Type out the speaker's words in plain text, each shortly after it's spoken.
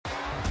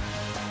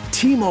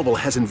T-Mobile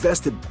has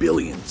invested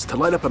billions to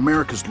light up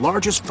America's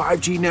largest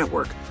 5G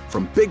network,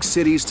 from big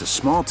cities to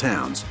small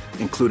towns,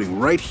 including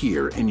right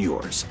here in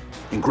yours.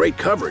 And great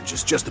coverage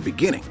is just the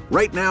beginning.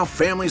 Right now,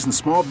 families and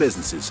small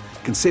businesses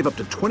can save up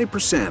to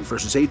 20%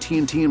 versus AT&T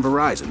and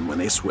Verizon when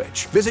they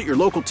switch. Visit your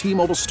local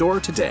T-Mobile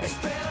store today.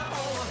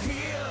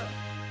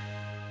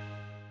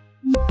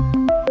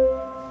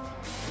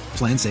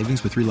 Plan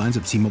savings with 3 lines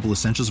of T-Mobile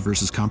Essentials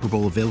versus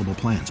comparable available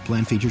plans.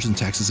 Plan features and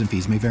taxes and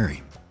fees may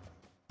vary.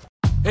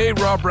 Hey,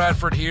 Rob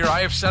Bradford here. I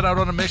have set out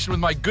on a mission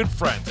with my good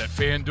friends at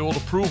FanDuel to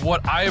prove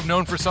what I have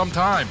known for some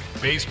time.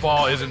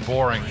 Baseball isn't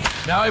boring.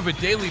 Now I have a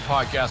daily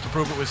podcast to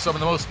prove it with some of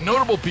the most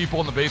notable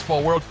people in the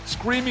baseball world,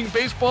 screaming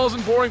baseball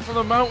isn't boring from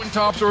the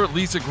mountaintops, or at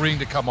least agreeing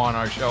to come on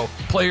our show.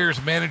 Players,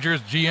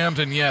 managers, GMs,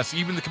 and yes,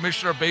 even the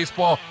commissioner of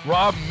baseball,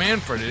 Rob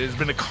Manfred. It has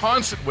been a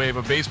constant wave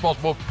of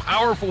baseball's most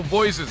powerful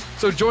voices.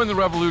 So join the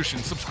revolution.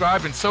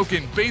 Subscribe and soak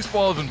in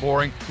Baseball Isn't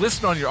Boring.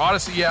 Listen on your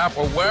Odyssey app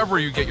or wherever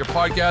you get your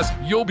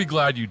podcast. You'll be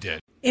glad you did.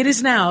 It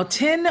is now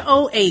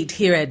 10:08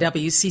 here at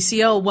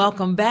WCCO.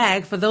 Welcome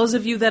back. For those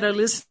of you that are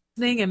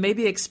listening and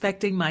maybe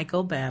expecting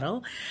Michael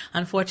Battle,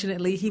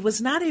 unfortunately, he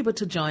was not able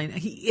to join.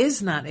 He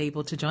is not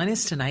able to join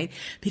us tonight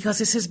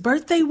because it's his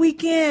birthday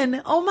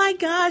weekend. Oh my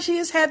gosh, he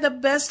has had the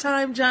best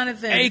time,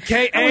 Jonathan.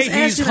 AKA,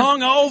 he's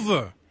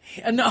hungover.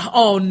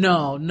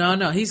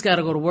 No. He's got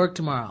to go to work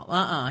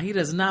tomorrow. He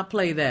does not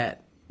play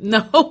that.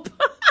 Nope.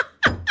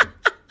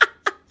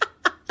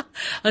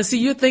 See,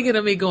 you're thinking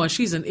of me going,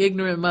 she's an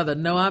ignorant mother.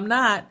 No, I'm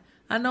not.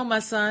 I know my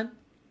son.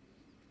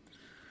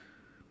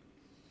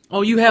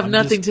 Oh, you have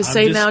nothing to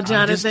say now,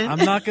 Jonathan?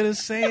 I'm not going to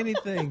say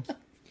anything.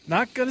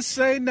 Not going to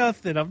say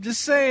nothing. I'm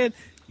just saying,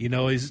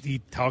 he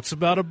talks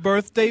about a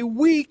birthday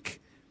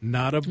week,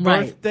 not a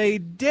birthday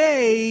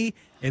day.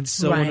 And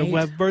so when you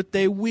have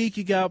birthday week,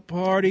 you got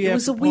party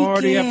after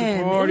party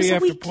after party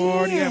after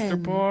party after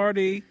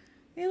party.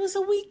 It was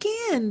a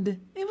weekend.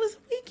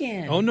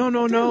 Oh,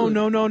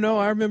 no.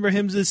 I remember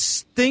him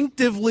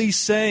distinctively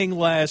saying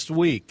last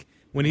week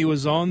when he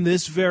was on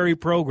this very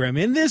program,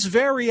 in this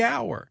very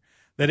hour,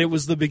 that it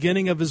was the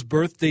beginning of his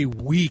birthday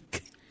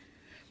week.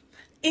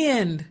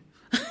 End.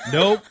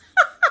 Nope.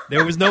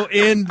 There was no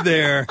end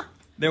there.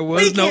 There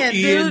was no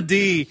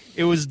E-N-D.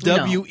 It was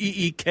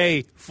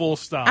W-E-E-K, full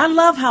stop. I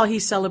love how he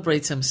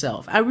celebrates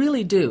himself. I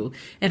really do.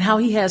 And how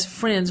he has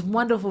friends,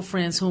 wonderful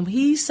friends, whom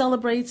he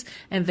celebrates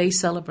and they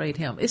celebrate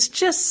him. It's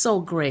just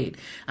so great.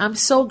 I'm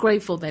so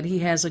grateful that he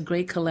has a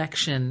great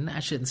collection.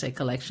 I shouldn't say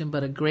collection,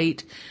 but a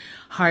great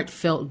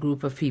heartfelt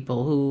group of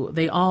people who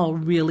they all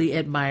really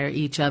admire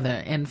each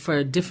other, and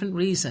for different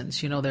reasons.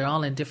 They're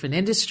all in different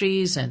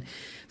industries and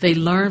they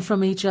learn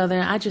from each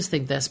other. I just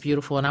think that's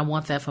beautiful, and I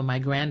want that for my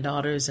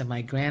granddaughters and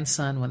my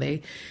grandson when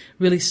they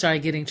really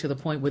start getting to the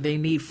point where they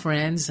need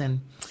friends.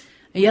 And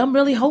I'm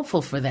really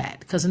hopeful for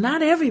that, because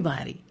not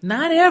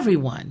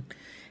everyone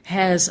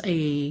has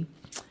a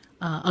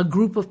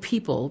group of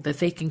people that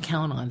they can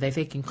count on, that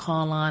they can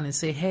call on and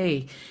say,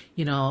 hey,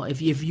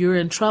 if you're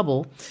in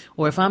trouble,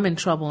 or if I'm in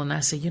trouble and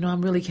I say,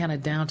 I'm really kind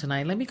of down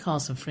tonight, let me call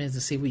some friends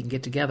and see if we can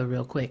get together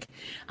real quick.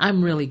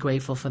 I'm really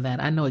grateful for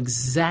that. I know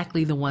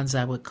exactly the ones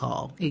I would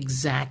call.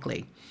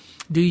 Exactly.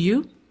 Do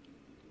you?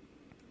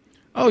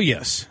 Oh,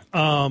 yes.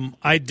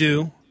 I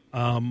do.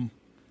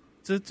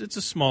 It's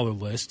a smaller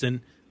list,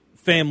 and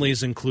family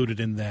is included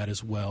in that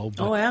as well.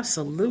 But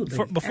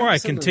absolutely. Before I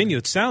continue,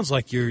 it sounds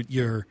like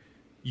you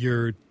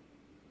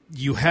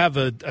have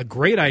a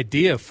great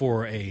idea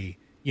for a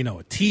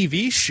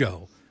TV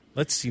show.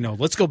 Let's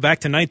go back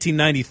to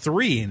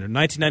 1993 and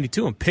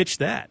 1992 and pitch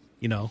that.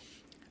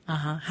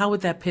 How would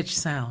that pitch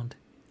sound?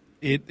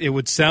 It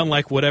would sound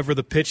like whatever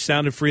the pitch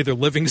sounded for either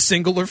Living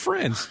Single or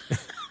Friends.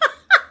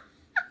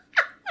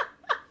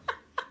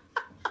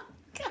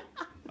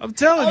 I'm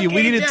telling you,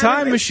 we need a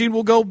time machine.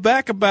 We'll go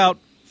back about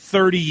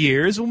 30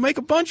 years. We'll make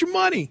a bunch of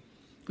money.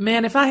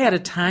 Man, if I had a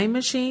time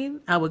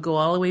machine, I would go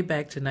all the way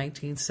back to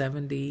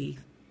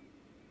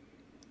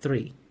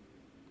 1973.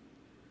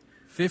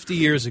 50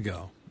 years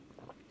ago.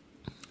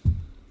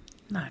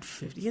 Not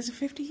 50. Is it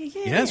 50 years?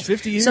 Yeah. Yes,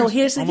 50 years. So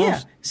here's the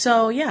year.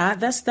 So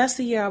that's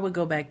the year I would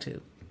go back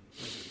to.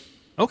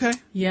 Okay.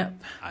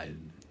 Yep.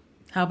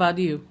 How about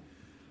you?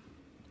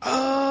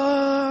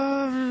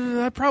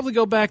 I'd probably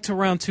go back to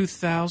around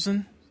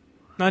 2000.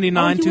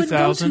 99, you 2000.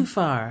 Wouldn't go too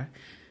far.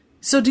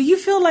 So do you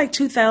feel like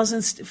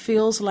 2000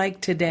 feels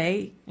like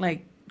today?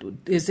 Like,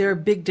 is there a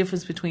big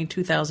difference between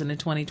 2000 and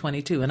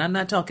 2022? And I'm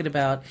not talking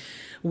about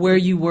where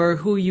you were,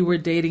 who you were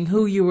dating,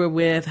 who you were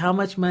with, how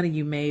much money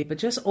you made, but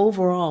just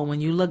overall, when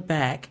you look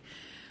back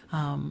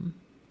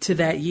to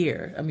that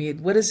year, I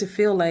mean, what does it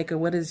feel like, or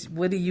what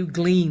do you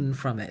glean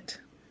from it?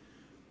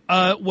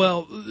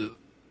 Well,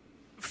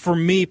 for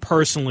me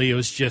personally, it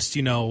was just,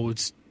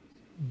 it's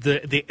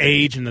the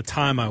age and the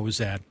time I was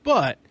at.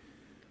 But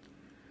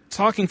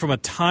talking from a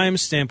time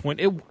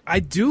standpoint, I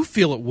do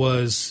feel it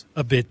was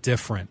a bit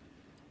different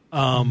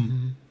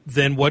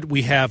than what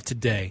we have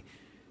today.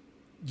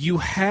 You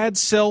had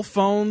cell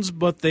phones,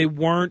 but they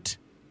weren't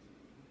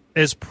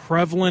as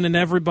prevalent in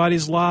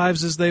everybody's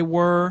lives as they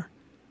were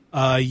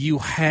You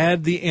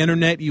had the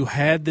internet, you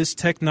had this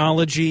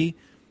technology,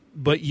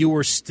 but you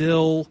were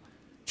still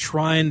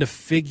trying to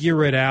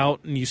figure it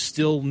out, and you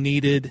still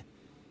needed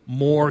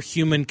more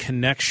human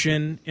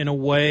connection in a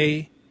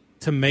way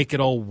to make it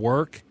all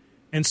work.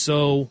 And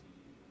so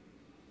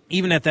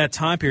even at that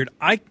time period,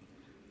 I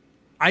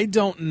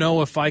don't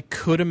know if I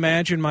could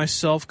imagine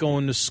myself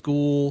going to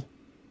school,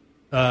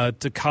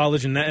 to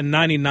college in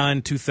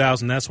 99,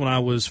 2000. That's when I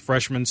was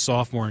freshman,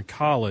 sophomore in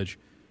college.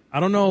 I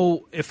don't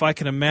know if I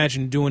can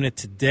imagine doing it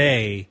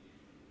today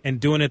and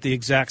doing it the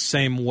exact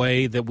same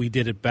way that we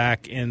did it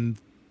back in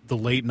the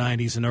late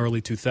 90s and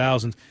early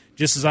 2000s,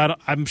 just as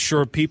I'm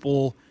sure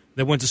people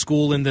that went to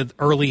school in the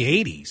early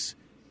 80s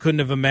couldn't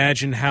have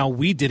imagined how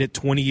we did it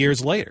 20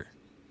 years later.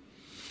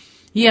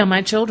 Yeah,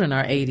 my children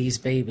are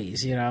 80s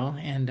babies, and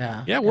and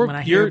when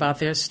I hear about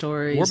their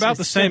stories. We're about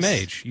the same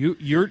age.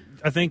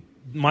 I think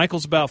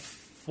Michael's about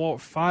 4,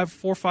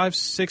 5,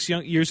 6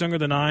 years younger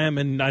than I am,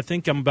 and I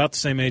think I'm about the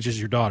same age as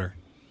your daughter.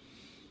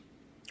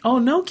 Oh,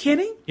 no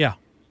kidding? Yeah.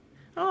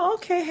 Oh,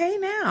 okay. Hey,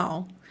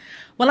 now.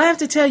 Well, I have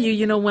to tell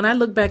you, when I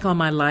look back on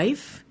my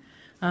life,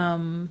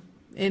 and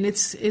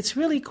it's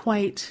really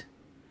quite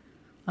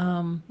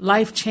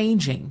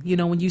life-changing.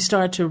 When you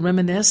start to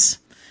reminisce,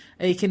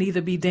 it can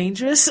either be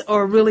dangerous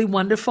or really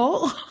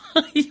wonderful,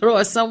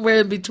 or somewhere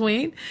in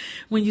between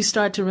when you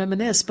start to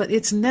reminisce. But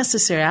it's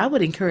necessary. I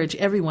would encourage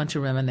everyone to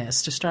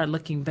reminisce, to start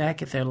looking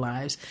back at their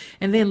lives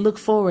and then look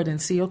forward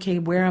and see, okay,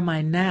 where am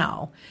I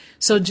now?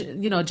 So,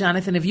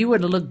 Jonathan, if you were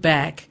to look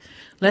back,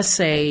 let's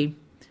say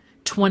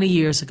 20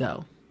 years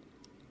ago,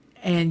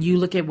 and you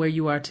look at where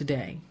you are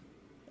today,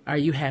 are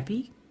you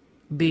happy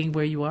being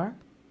where you are?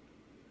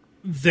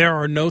 There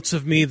are notes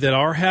of me that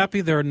are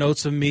happy. There are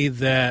notes of me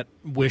that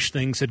wish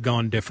things had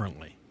gone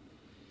differently.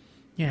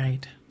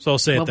 Right. So I'll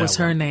say What was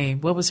her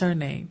name? What was her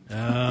name? No.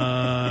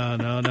 I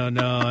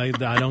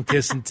don't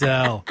kiss and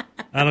tell.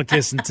 I don't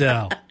kiss and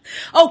tell.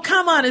 Oh,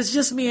 come on. It's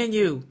just me and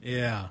you.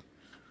 Yeah.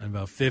 And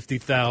about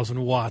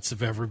 50,000 watts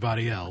of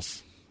everybody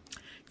else.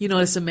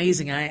 It's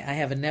amazing. I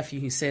have a nephew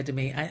who said to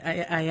me,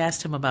 I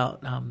asked him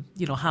about,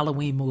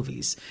 Halloween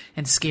movies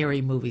and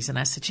scary movies. And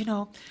I said,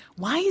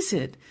 why is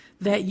it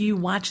that you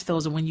watch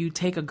those, and when you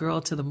take a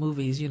girl to the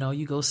movies,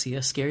 you go see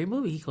a scary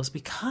movie? He goes,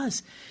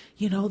 because,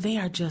 they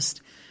are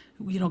just,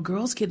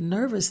 girls get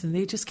nervous and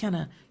they just kind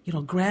of,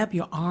 grab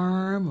your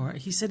arm, or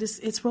he said,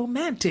 it's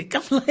romantic.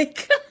 I'm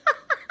like,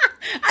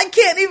 I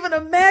can't even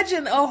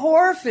imagine a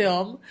horror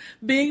film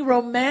being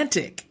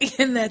romantic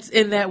in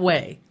that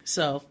way.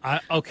 So,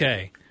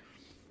 okay.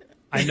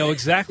 I know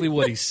exactly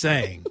what he's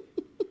saying,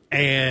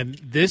 and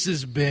this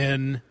has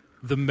been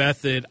the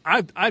method.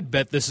 I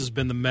bet this has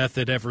been the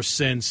method ever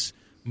since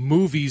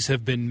movies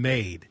have been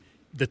made,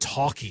 the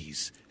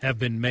talkies have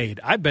been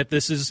made. I bet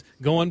this is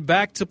going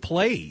back to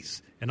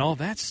plays and all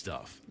that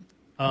stuff.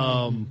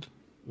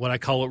 Would I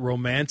call it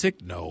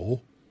romantic?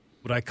 No.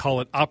 Would I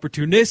call it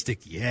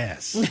opportunistic?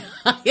 Yes.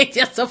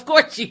 Yes, of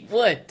course you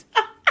would.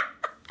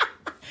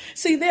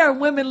 See, there are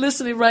women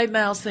listening right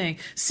now saying,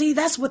 see,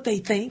 that's what they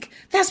think.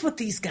 That's what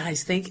these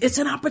guys think. It's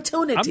an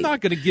opportunity. I'm not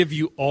going to give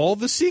you all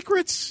the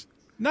secrets.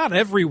 Not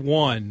every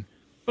one.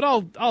 But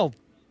I'll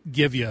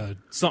give you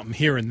something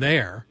here and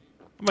there.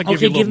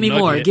 Okay, give me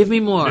more. Give me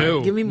more.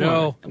 No, give me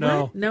more.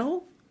 No. What?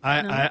 No?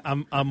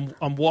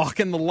 I'm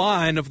walking the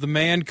line of the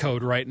man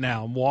code right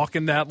now. I'm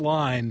walking that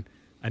line.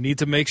 I need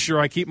to make sure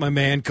I keep my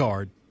man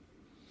card.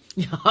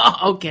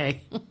 Okay.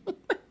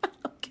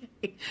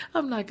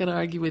 I'm not going to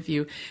argue with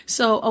you.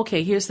 So,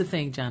 okay, here's the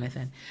thing,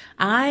 Jonathan.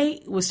 I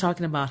was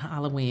talking about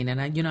Halloween,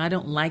 and I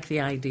don't like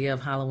the idea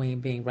of Halloween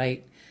being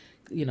right,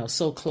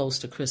 so close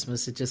to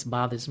Christmas. It just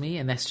bothers me,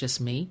 and that's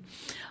just me.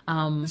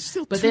 It's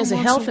still but 2 there's a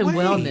months health away. and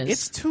wellness.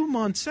 It's 2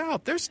 months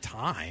out. There's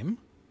time.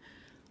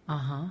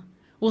 Well,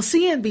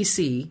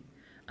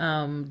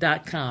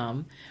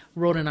 CNBC.com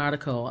wrote an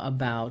article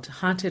about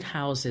haunted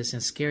houses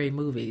and scary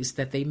movies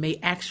that they may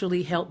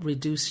actually help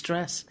reduce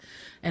stress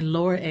and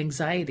lower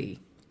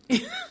anxiety.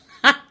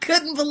 I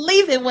couldn't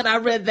believe it when I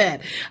read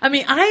that. I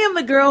mean, I am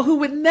the girl who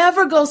would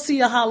never go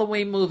see a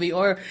Halloween movie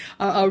or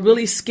a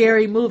really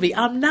scary movie.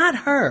 I'm not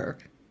her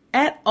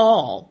at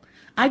all.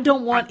 I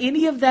don't want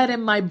any of that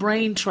in my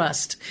brain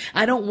trust.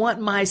 I don't want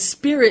my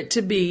spirit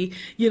to be,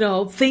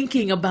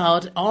 thinking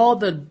about all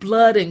the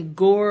blood and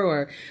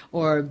gore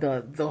or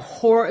the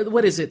horror.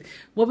 What is it?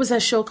 What was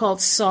that show called?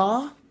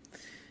 Saw?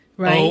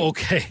 Right? Oh,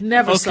 okay.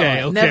 Never saw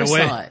it. Never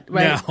saw it.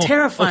 Right? Now,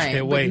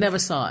 Terrifying, but never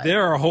saw it.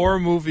 There are horror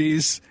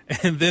movies,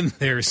 and then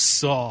there's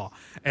Saw.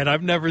 And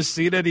I've never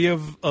seen any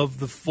of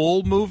the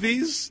full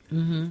movies,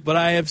 but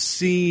I have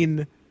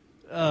seen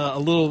a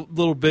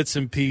little bits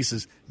and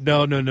pieces.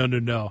 No.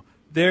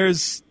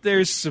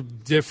 There's some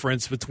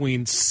difference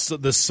between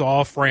the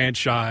Saw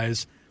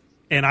franchise,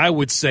 and I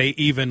would say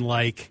even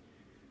like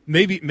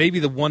maybe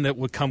the one that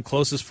would come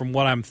closest from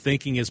what I'm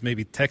thinking is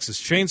maybe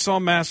Texas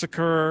Chainsaw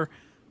Massacre.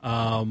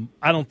 I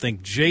don't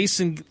think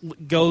Jason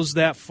goes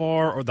that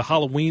far, or the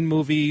Halloween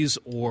movies,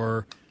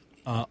 or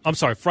I'm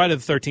sorry, Friday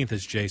the 13th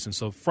is Jason.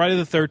 So Friday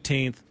the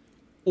 13th,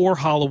 or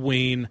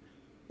Halloween,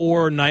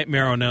 or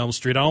Nightmare on Elm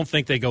Street. I don't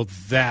think they go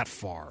that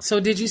far. So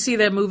did you see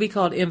that movie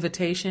called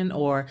Invitation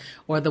or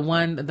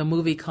the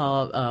movie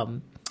called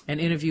An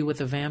Interview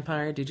with a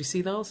Vampire? Did you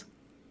see those?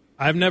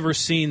 I've never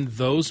seen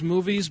those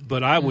movies,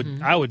 but I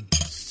would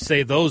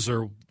say those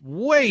are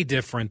way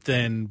different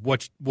than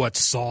what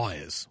Saw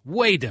is.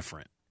 Way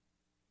different.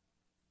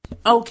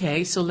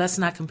 Okay, so let's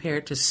not compare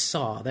it to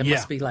Saw. That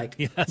must be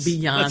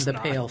beyond the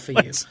pale for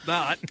you. Let's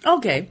not.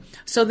 Okay,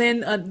 so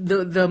then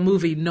the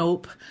movie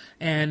Nope,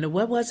 and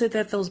what was it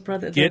that those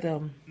brothers?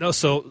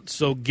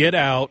 So Get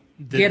Out.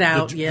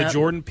 The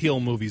Jordan Peele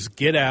movies.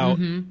 Get Out.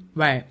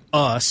 Right.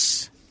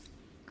 Us.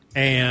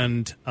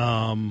 And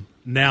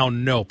now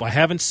Nope. I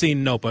haven't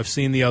seen Nope. I've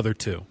seen the other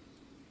two.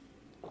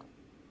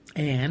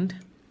 And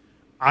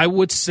I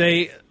would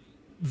say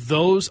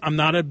those. I'm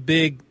not a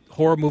big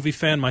horror movie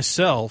fan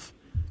myself.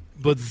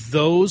 But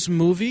those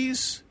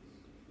movies,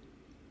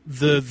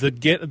 the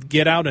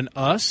Get Out and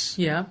Us,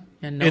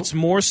 and Nope. It's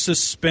more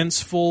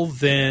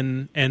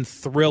suspenseful and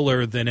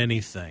thriller than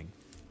anything.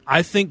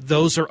 I think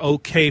those are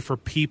okay for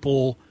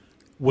people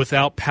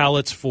without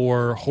palates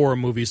for horror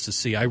movies to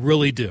see. I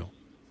really do.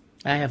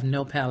 I have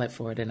no palate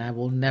for it, and I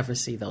will never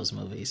see those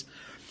movies.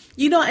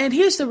 And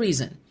here's the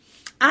reason.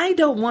 I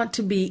don't want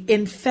to be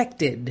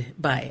infected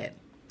by it,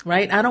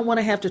 right? I don't want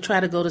to have to try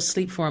to go to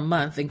sleep for a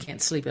month and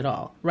can't sleep at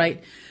all,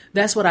 right?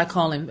 That's what I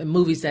call in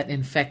movies that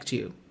infect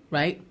you,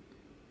 right?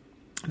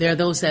 There are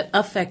those that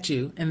affect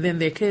you, and then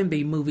there can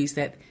be movies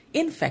that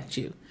infect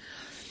you.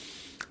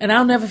 And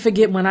I'll never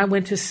forget when I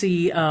went to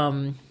see,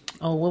 what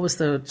was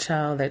the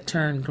child that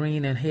turned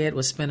green and head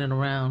was spinning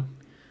around?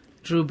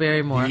 Drew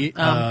Barrymore.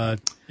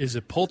 Is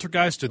it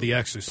Poltergeist or The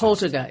Exorcist?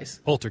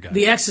 Poltergeist.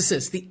 The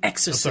Exorcist.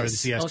 Oh, sorry,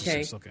 it's The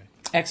Exorcist. Okay.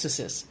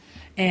 Exorcist.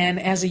 And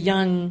as a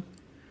young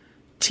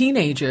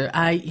teenager,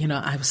 I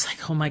was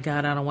like, oh my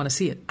God, I don't want to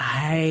see it.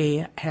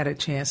 I had a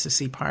chance to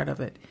see part of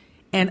it,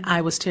 and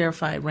I was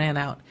terrified, ran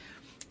out.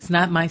 It's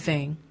not my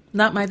thing.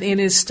 And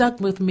it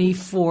stuck with me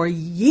for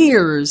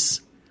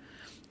years.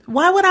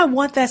 Why would I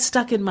want that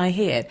stuck in my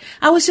head?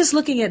 I was just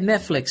looking at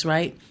Netflix,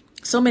 right?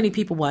 So many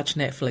people watch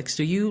Netflix.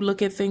 Do you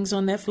look at things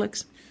on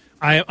Netflix?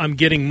 I'm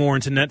getting more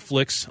into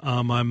Netflix.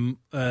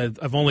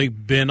 I've only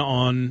been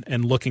on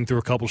and looking through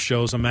a couple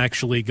shows. I'm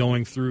actually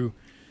going through,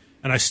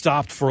 and I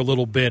stopped for a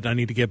little bit. I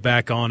need to get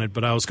back on it,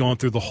 but I was going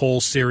through the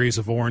whole series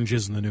of Orange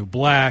is the New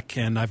Black,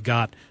 and I've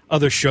got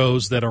other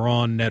shows that are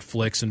on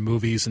Netflix and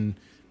movies and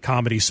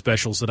comedy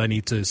specials that I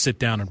need to sit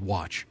down and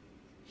watch.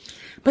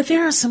 But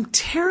there are some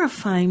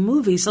terrifying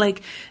movies.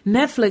 Like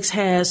Netflix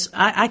has,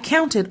 I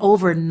counted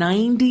over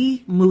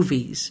 90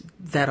 movies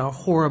that are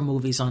horror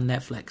movies on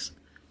Netflix.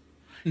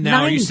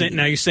 Now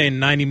you're saying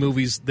 90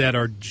 movies that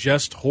are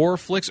just horror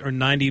flicks, or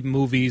 90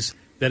 movies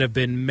that have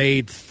been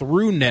made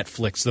through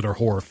Netflix that are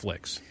horror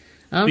flicks?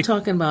 I'm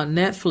talking about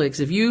Netflix.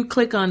 If you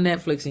click on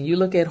Netflix and you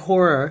look at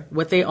horror,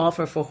 what they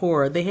offer for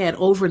horror, they had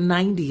over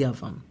 90 of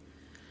them.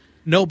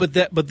 No, but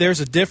there's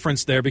a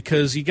difference there,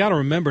 because you got to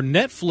remember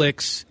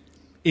Netflix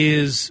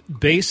is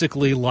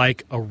basically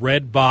like a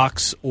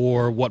Redbox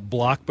or what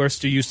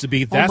Blockbuster used to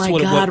be. That's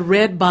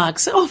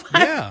Redbox. Oh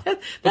my! Yeah,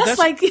 that's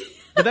like.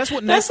 But that's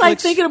what Netflix, that's like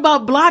thinking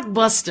about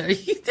Blockbuster.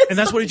 And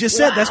that's what he just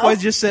said. That's why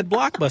he just said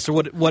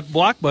Blockbuster. What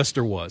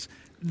Blockbuster was.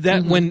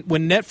 That when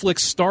Netflix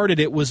started,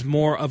 it was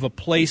more of a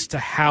place to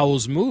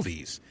house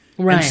movies.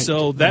 Right. And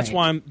so that's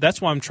why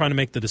I'm trying to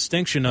make the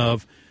distinction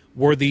of,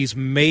 were these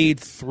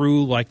made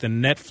through like the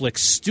Netflix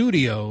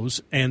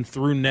studios and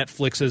through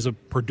Netflix as a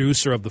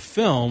producer of the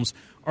films?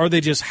 Or are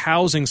they just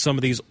housing some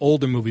of these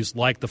older movies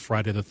like the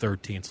Friday the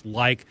 13th,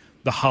 like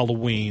the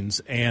Halloweens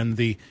and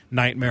the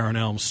Nightmare on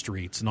Elm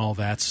Streets and all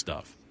that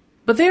stuff?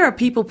 But there are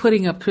people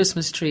putting up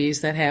Christmas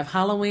trees that have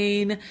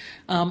Halloween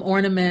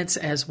ornaments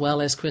as well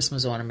as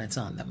Christmas ornaments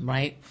on them,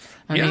 right?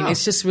 I mean,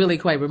 it's just really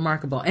quite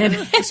remarkable. And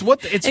it's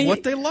what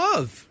they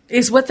love.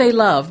 It's what they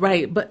love,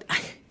 right? But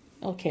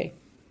okay.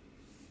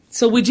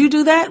 So would you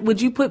do that?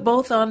 Would you put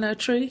both on a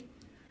tree?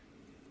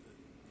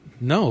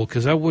 No,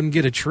 because I wouldn't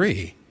get a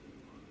tree.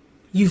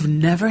 You've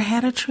never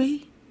had a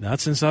tree?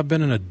 Not since I've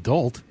been an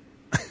adult.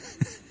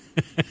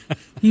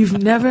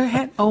 You've never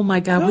had? Oh my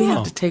God, we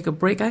have to take a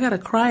break. I got to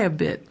cry a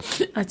bit.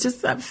 I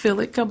feel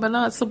it coming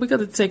on. So we're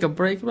going to take a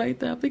break right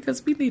now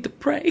because we need to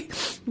pray.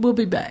 We'll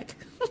be back.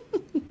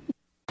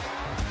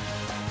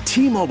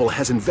 T-Mobile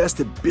has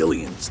invested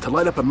billions to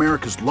light up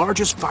America's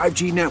largest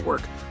 5G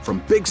network,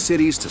 from big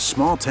cities to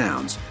small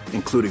towns,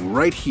 including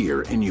right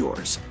here in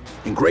yours.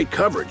 And great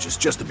coverage is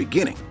just the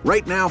beginning.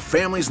 Right now,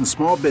 families and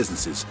small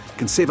businesses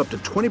can save up to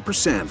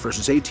 20%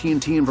 versus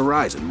AT&T and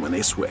Verizon when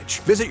they switch.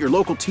 Visit your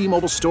local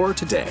T-Mobile store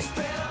today.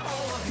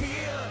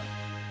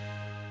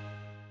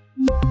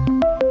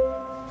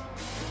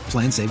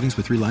 Plan savings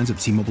with 3 lines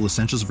of T-Mobile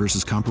Essentials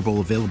versus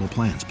comparable available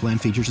plans. Plan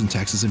features and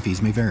taxes and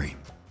fees may vary.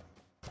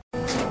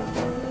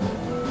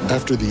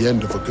 After the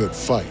end of a good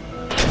fight,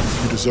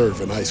 you deserve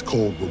an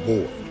ice-cold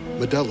reward.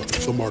 Modelo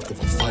is the mark of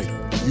a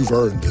fighter. You've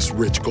earned this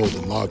rich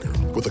golden lager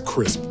with a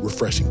crisp,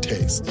 refreshing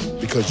taste.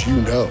 Because you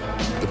know,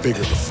 the bigger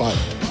the fight,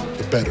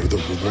 the better the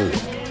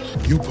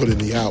reward. You put in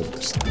the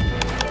hours,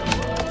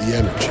 the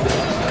energy,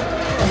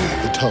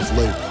 the tough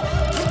labor.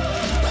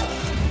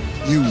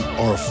 You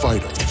are a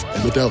fighter,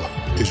 and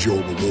Modelo is your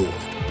reward.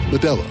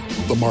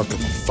 Modelo, the mark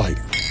of a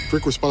fighter.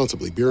 Drink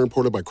responsibly. Beer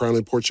imported by Crown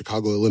Imports,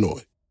 Chicago,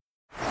 Illinois.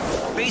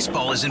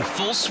 Baseball is in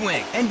full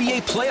swing.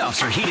 NBA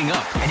playoffs are heating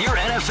up, and your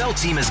NFL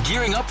team is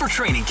gearing up for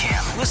training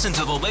camp. Listen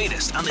to the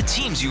latest on the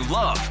teams you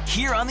love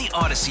here on the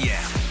Odyssey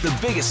app. The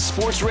biggest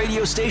sports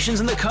radio stations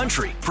in the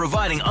country,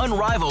 providing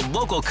unrivaled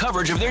local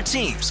coverage of their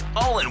teams,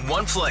 all in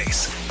one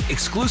place.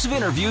 Exclusive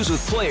interviews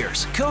with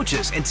players,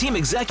 coaches, and team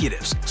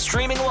executives,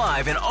 streaming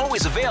live and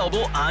always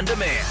available on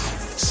demand.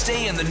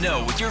 Stay in the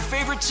know with your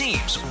favorite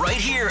teams right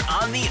here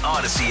on the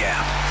Odyssey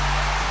app.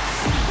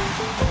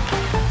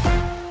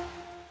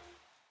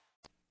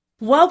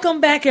 Welcome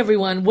back,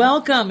 everyone.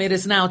 Welcome. It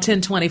is now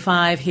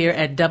 10:25 here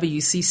at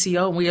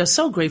WCCO, and we are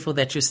so grateful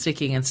that you're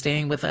sticking and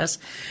staying with us.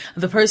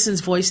 The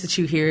person's voice that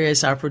you hear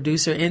is our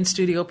producer,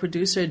 in-studio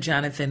producer,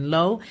 Jonathan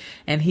Lowe,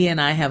 and he and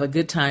I have a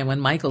good time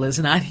when Michael is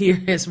not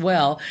here as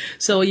well.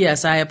 So,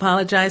 yes, I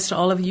apologize to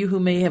all of you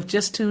who may have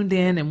just tuned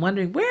in and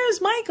wondering, where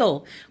is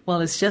Michael? Well,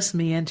 it's just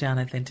me and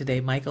Jonathan today.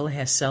 Michael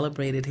has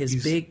celebrated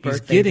his big birthday.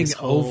 He's getting this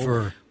whole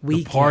over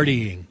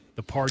weekend.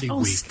 the party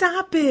Oh, week.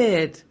 stop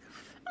it.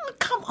 Oh,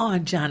 come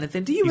on,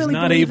 Jonathan. Do you He's really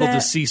not believe able that?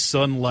 to see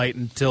sunlight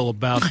until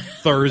about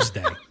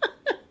Thursday.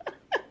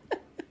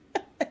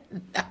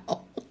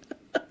 No.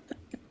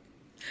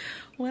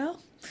 Well,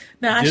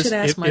 now I Just should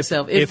ask if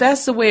myself, if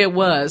that's the way it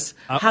was,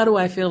 how do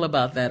I feel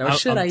about that? Or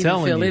should I'm I even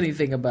telling feel you.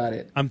 anything about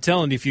it? I'm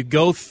telling you, if you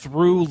go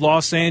through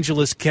Los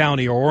Angeles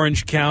County or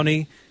Orange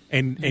County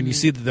and you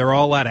see that they're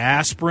all out of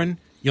aspirin,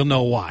 you'll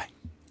know why.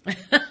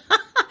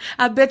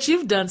 I bet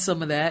you've done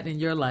some of that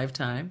in your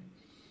lifetime.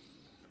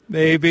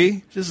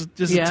 Maybe. Just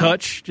Yeah. a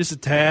touch, just a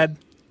tad.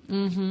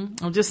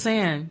 I'm just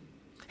saying.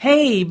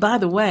 Hey, by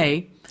the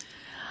way,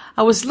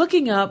 I was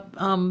looking up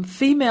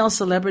female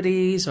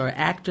celebrities or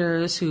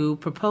actors who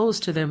propose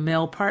to their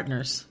male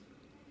partners.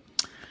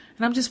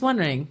 And I'm just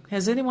wondering,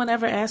 has anyone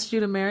ever asked you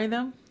to marry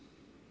them?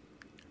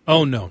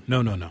 Oh, no.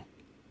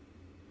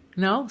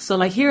 No? So,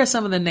 like, here are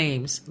some of the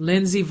names.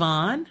 Lindsey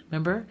Vonn,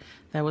 remember?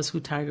 That was who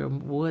Tiger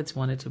Woods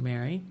wanted to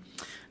marry.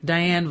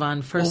 Diane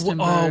von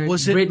Furstenberg.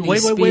 Was it? Britney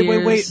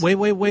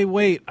Spears.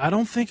 Wait. I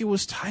don't think it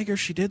was Tiger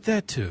she did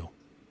that to.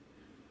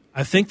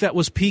 I think that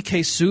was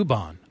PK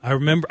Subban.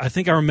 I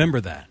think I remember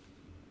that.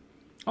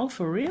 Oh,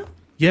 for real?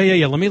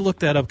 Yeah. Let me look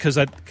that up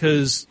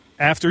because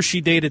after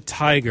she dated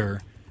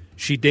Tiger,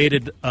 she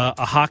dated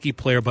a hockey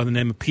player by the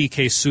name of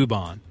PK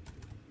Subban.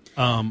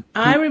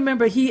 I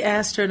remember he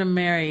asked her to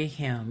marry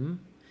him,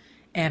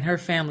 and her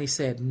family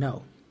said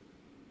no.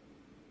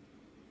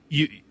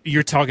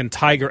 You're talking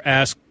Tiger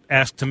asked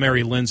to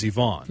marry Lindsey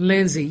Vonn.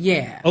 Lindsey,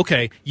 yeah.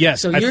 Okay,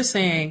 yes. So you're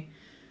saying...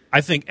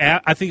 I think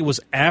it was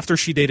after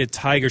she dated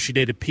Tiger, she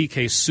dated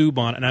PK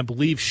Subban, and I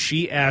believe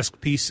she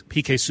asked PK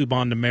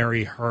Subban to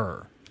marry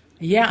her.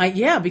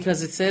 Yeah,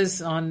 because it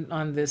says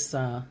on this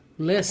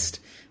list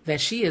that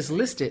she is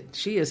listed.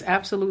 She is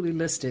absolutely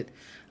listed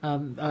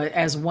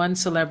as one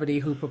celebrity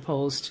who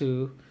proposed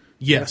to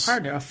their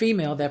partner, a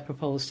female that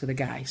proposed to the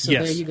guy. So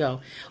there you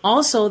go.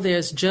 Also,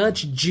 there's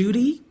Judge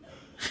Judy.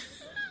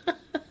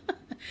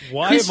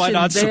 Why Christian am I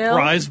not Bale.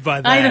 surprised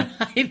by that?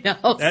 I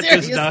know. That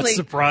Seriously. does not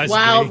surprise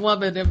wild me.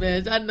 Woman,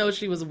 man. I know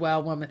she was a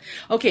wild woman.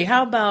 Okay,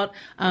 how about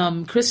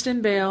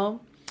Kristen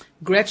Bell,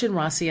 Gretchen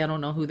Rossi, I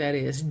don't know who that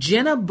is,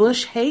 Jenna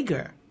Bush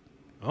Hager.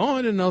 Oh,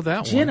 I didn't know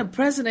that Jenna,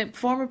 one.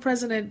 former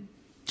President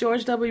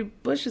George W.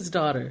 Bush's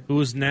daughter. Who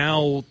is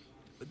now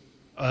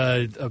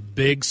a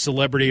big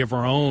celebrity of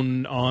her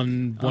own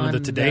on one of the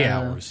Today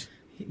Hours.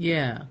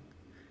 Yeah.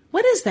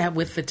 What is that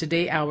with the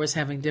Today Hours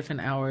having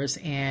different hours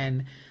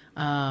and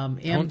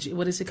MG,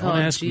 what is it called?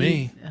 Don't ask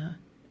me.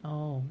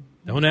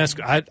 Don't ask.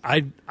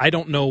 I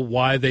don't know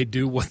why they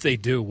do what they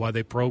do, why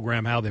they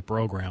program how they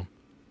program.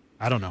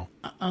 I don't know.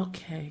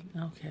 Okay.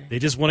 They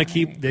just want to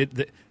keep.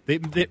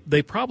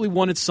 They probably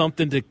wanted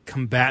something to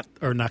combat,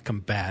 or not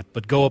combat,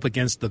 but go up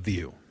against The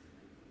View.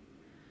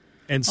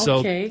 And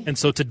so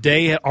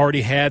today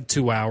already had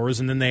 2 hours,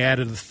 and then they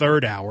added a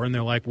third hour, and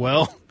they're like,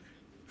 well,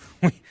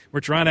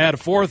 we're trying to add a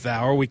fourth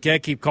hour. We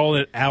can't keep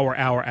calling it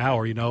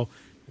hour. You know.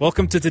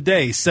 Welcome to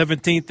today,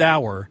 17th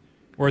hour,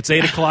 where it's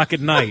 8 o'clock at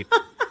night.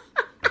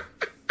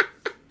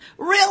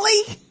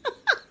 Really?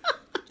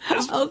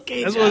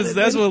 Okay,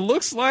 that's what it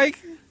looks like.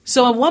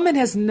 So a woman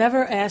has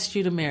never asked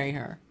you to marry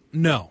her?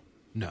 No.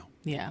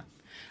 Yeah.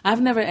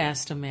 I've never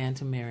asked a man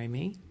to marry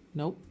me.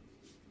 Nope.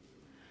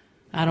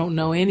 I don't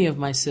know any of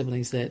my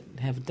siblings that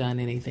have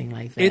done anything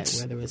like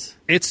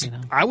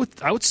that. I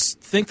would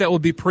think that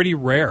would be pretty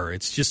rare.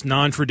 It's just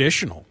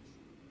non-traditional.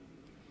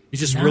 It's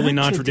just really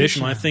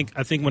non-traditional. I think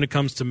when it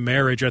comes to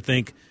marriage, I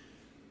think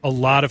a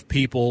lot of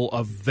people,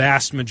 a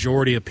vast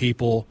majority of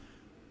people,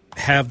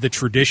 have the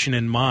tradition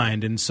in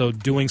mind, and so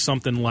doing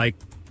something like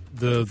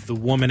the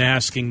woman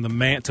asking the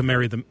man to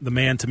marry the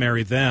man to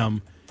marry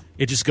them,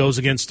 it just goes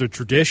against the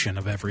tradition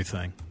of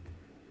everything.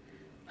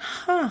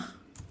 I'm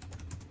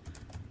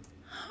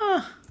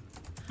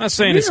not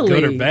saying it's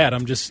good or bad.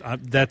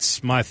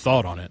 That's my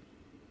thought on it.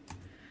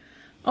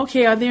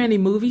 Okay, are there any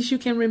movies you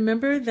can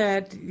remember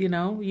that,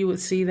 you would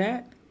see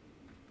that?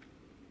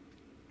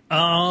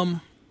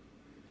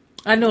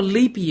 I know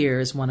Leap Year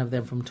is one of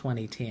them from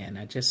 2010.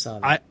 I just saw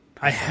that.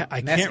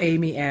 I That's can't.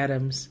 Amy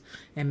Adams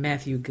and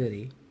Matthew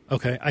Goody.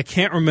 Okay, I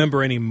can't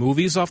remember any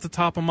movies off the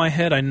top of my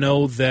head. I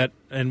know that,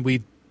 and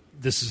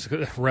this is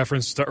a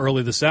reference to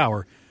early this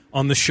hour,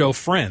 on the show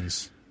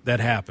Friends that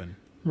happened.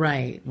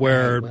 Right.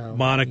 Where right,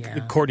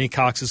 well, Courtney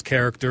Cox's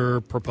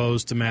character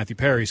proposed to Matthew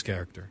Perry's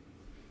character.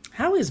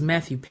 How is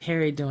Matthew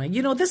Perry doing?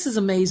 This is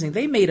amazing.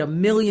 They made $1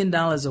 million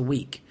a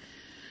week,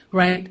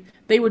 right?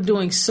 They were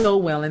doing so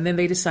well, and then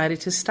they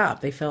decided to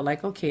stop. They felt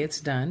like, okay, it's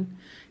done.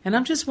 And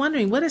I'm just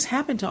wondering, what has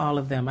happened to all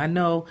of them? I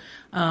know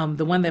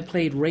the one that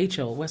played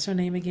Rachel. What's her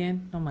name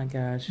again? Oh, my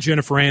gosh.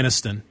 Jennifer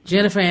Aniston.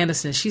 Jennifer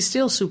Aniston. She's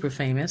still super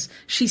famous.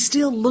 She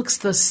still looks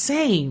the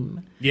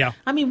same. Yeah.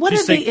 I mean, what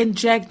are they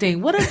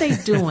injecting? What are they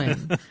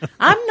doing?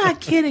 I'm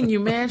not kidding you,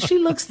 man. She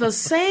looks the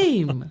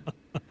same.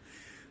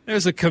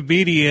 There's a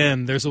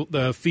comedian,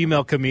 the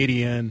female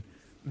comedian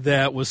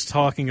that was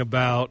talking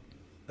about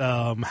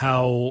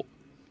how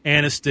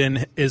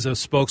Aniston is a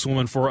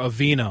spokeswoman for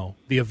Aveeno,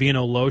 the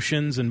Aveeno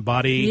lotions and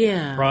body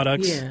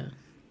products. Yeah.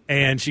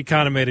 And she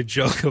kind of made a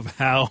joke of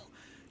how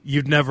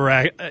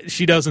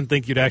she doesn't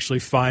think you'd actually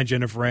find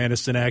Jennifer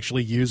Aniston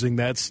actually using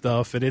that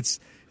stuff. And it's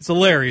a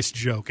hilarious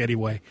joke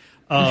anyway.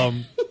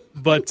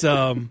 But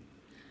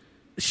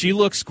she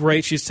looks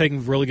great. She's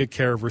taking really good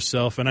care of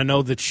herself. And I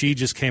know that she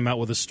just came out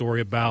with a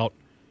story about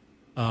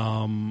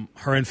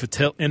her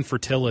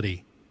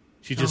infertility.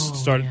 She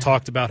just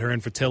talked about her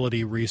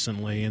infertility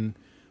recently.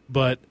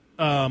 But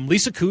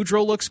Lisa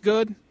Kudrow looks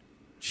good.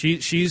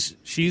 She's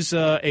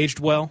aged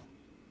well.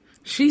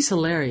 She's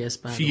hilarious,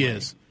 by the way. She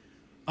is.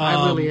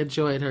 I really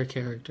enjoyed her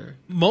character.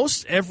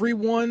 Most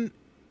everyone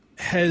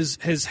has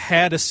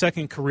had a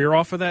second career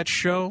off of that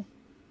show.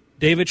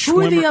 David Schwimmer.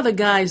 Who are the other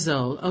guys,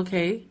 though?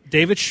 Okay.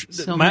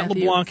 Matt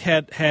LeBlanc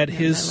had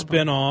his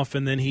spinoff,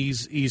 and then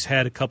he's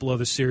had a couple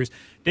other series.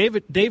 Dave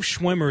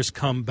Schwimmer's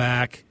come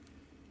back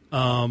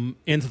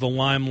into the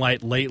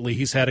limelight lately.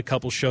 He's had a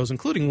couple shows,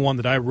 including one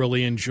that I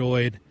really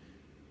enjoyed.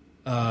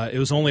 It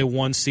was only a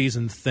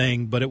one-season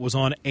thing, but it was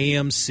on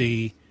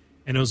AMC,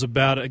 and it was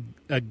about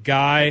a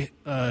guy,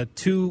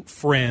 two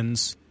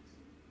friends,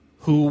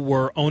 who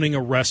were owning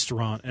a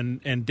restaurant,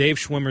 and Dave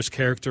Schwimmer's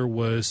character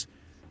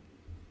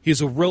he's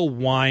a real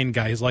wine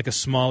guy.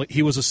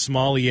 He was a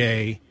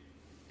sommelier,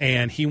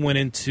 and he went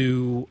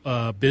into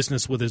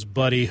business with his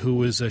buddy who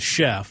was a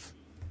chef,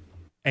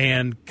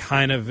 and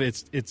kind of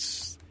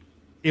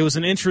it was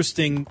an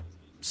interesting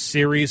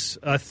series,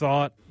 I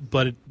thought,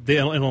 but it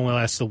only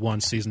lasted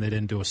one season. They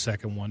didn't do a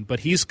second one,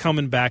 but he's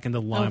coming back into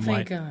the limelight. Oh,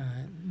 thank God.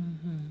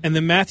 Mm-hmm. And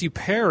then Matthew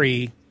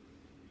Perry,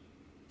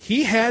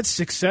 he had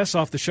success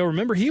off the show.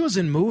 Remember, he was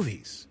in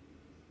movies.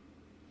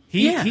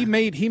 He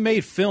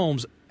made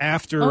films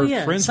after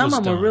Friends some was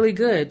of them done. were really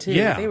good too.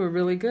 Yeah. They were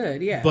really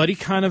good. Yeah, but he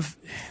kind of,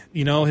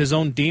 his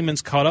own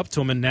demons caught up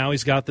to him, and now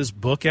he's got this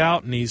book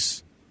out, and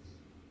he's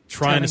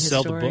trying to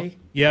sell the book.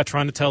 Yeah,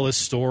 trying to tell his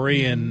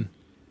story, and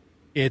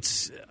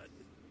it's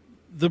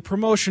the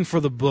promotion for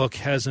the book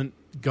hasn't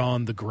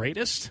gone the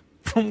greatest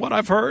from what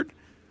I've heard.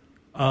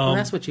 Well,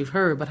 that's what you've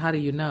heard, but how do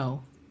you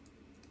know?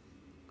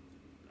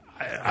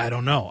 I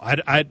don't know.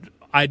 I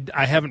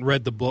haven't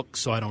read the book,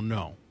 so I don't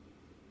know.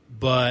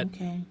 But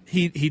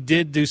he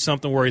did do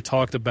something where he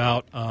talked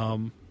about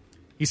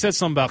he said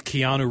something about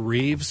Keanu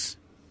Reeves.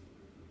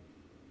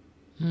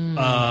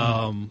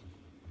 I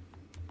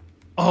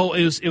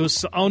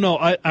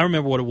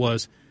remember what it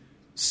was.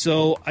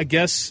 So I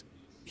guess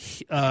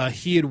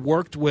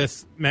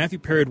Matthew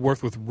Perry had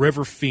worked with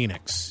River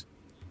Phoenix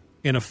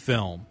in a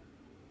film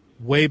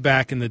way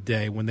back in the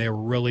day when they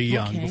were really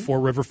young,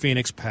 before River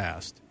Phoenix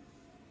passed.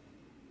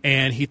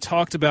 And he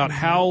talked about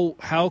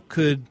how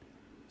could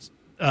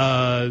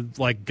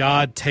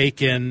God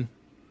taken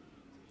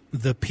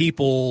the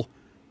people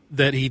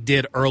that he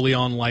did early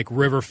on, like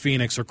River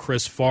Phoenix or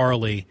Chris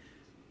Farley,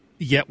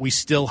 yet we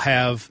still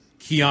have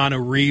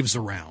Keanu Reeves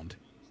around.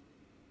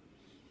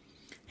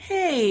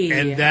 Hey,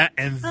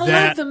 I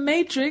love The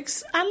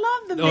Matrix. I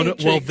love The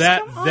Matrix. Well,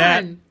 Come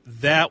on.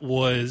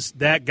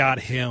 that got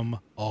him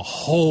a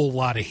whole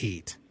lot of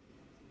heat.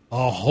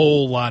 A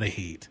whole lot of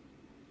heat.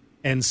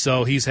 And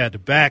so he's had to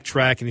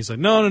backtrack, and he's like,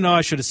 no,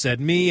 I should have said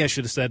me. I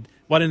should have said,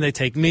 why didn't they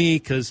take me?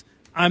 Because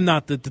I'm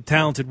not the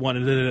talented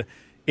one.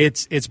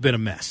 It's been a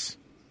mess.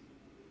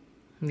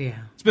 Yeah.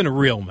 It's been a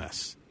real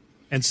mess.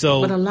 And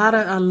so, but a lot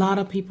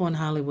of people in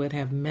Hollywood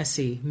have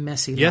messy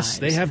lives. Yes,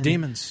 they have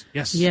demons.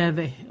 Yes. Yeah,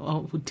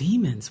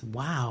 demons.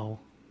 Wow.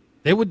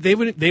 They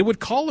would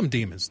call them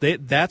demons.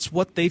 That's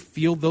what they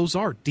feel those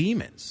are,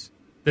 demons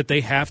that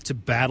they have to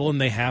battle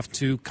and they have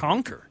to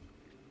conquer.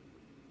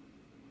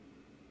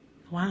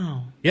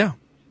 Wow. Yeah.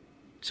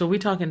 So are we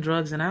talking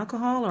drugs and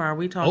alcohol, or are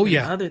we talking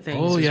other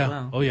things as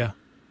well? Oh, yeah.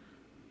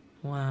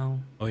 Wow.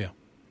 Oh, yeah.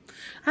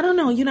 I don't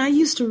know. I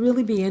used to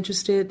really be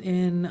interested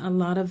in a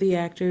lot of the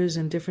actors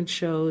and different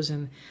shows,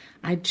 and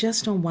I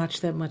just don't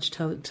watch that much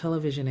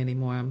television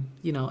anymore.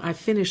 I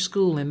finished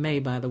school in May,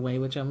 by the way,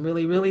 which I'm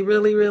really, really,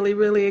 really, really,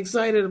 really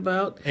excited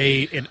about.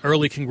 An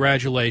early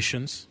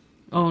congratulations.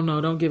 Oh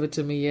no! Don't give it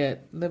to me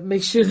yet.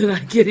 Make sure that I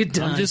get it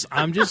done.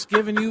 I'm just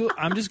giving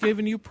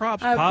you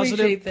props.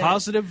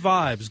 Positive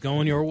vibes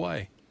going your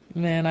way.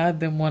 Man, I've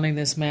been wanting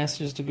this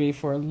master's degree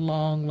for a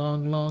long,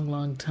 long, long,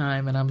 long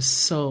time, and I'm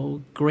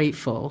so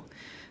grateful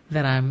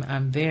that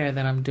I'm there,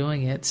 that I'm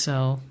doing it.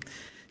 So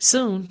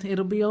soon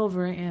it'll be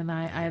over, and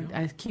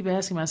I keep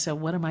asking myself,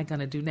 what am I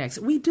going to do next?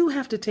 We do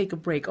have to take a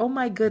break. Oh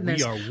my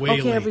goodness! We are way late.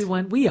 Okay,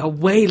 everyone, we are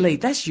way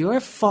late. That's your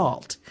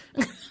fault.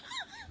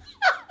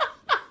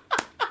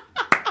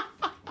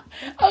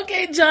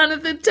 Okay,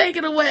 Jonathan, take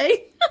it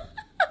away.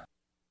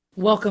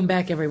 Welcome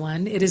back,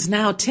 everyone. It is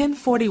now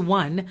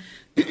 10:41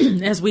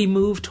 as we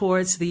move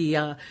towards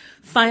the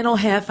final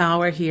half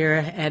hour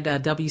here at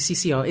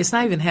WCCO. It's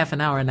not even half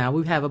an hour now.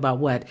 We have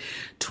about,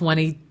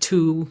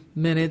 22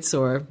 minutes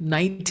or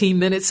 19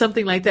 minutes,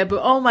 something like that.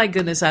 But, oh, my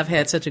goodness, I've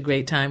had such a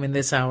great time in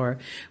this hour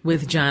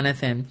with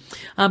Jonathan.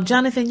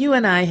 Jonathan, you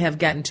and I have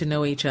gotten to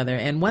know each other.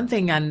 And one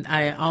thing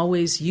I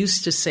always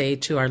used to say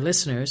to our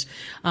listeners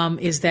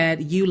is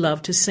that you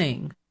love to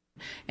sing,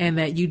 and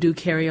that you do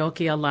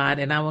karaoke a lot,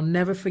 and I will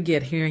never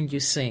forget hearing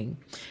you sing.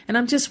 And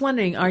I'm just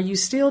wondering, are you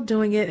still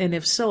doing it? And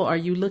if so, are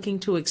you looking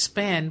to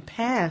expand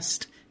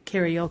past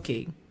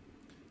karaoke?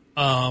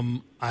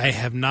 I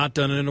have not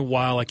done it in a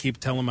while. I keep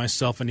telling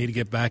myself I need to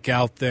get back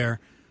out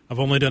there. I've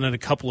only done it a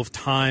couple of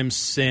times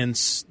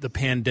since the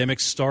pandemic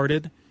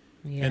started.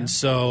 Yeah. And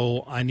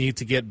so I need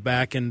to get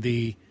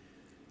the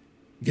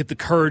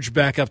courage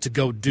back up to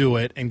go do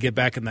it and get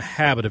back in the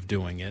habit of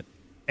doing it.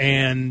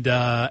 And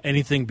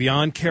anything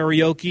beyond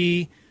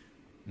karaoke,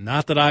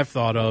 not that I've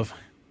thought of.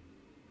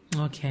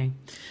 Okay.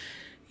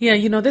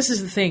 Yeah, this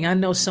is the thing. I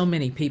know so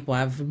many people.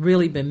 I've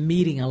really been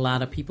meeting a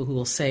lot of people who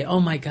will say, oh,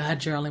 my God,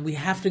 Geraldine, we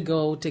have to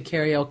go to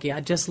karaoke.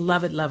 I just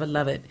love it, love it,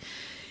 love it.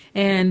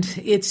 And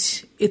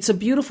it's a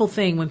beautiful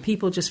thing when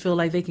people just feel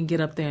like they can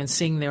get up there and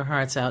sing their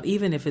hearts out,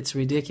 even if it's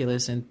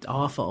ridiculous and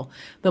awful.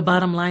 The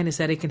bottom line is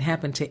that it can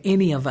happen to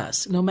any of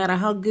us, no matter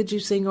how good you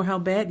sing or how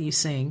bad you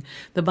sing.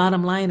 The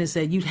bottom line is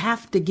that you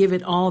have to give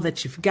it all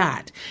that you've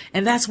got.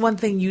 And that's one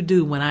thing you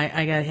do when I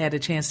had a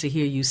chance to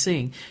hear you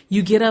sing.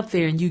 You get up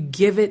there and you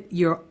give it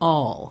your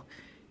all.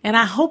 And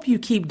I hope you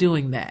keep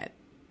doing that.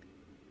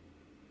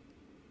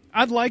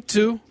 I'd like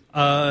to.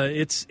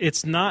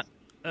 It's not...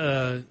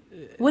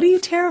 What are you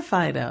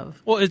terrified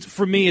of? Well,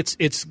 for me,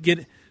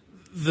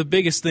 the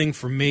biggest thing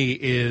for me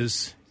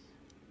is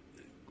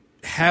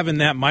having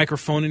that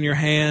microphone in your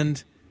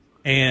hand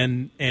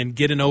and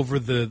getting over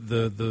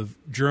the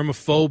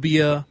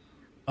germophobia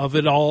of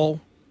it all.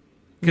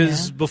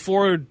 Because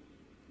before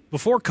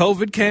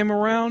COVID came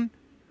around,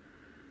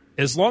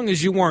 as long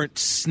as you weren't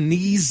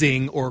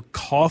sneezing or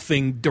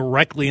coughing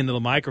directly into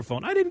the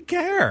microphone, I didn't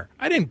care.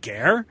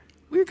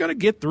 We were going to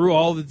get through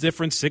all the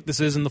different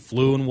sicknesses and the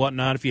flu and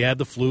whatnot. If you had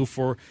the flu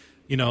for,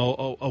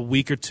 a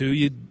week or two,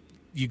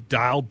 you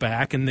dial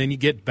back and then you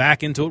get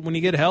back into it when you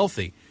get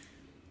healthy.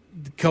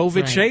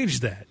 COVID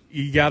changed that.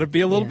 You got to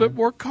be a little bit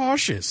more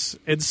cautious.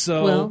 And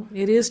so, well,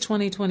 it is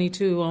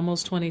 2022,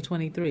 almost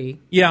 2023.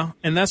 Yeah,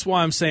 and that's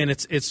why I'm saying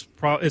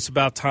it's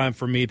about time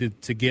for me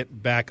to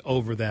get back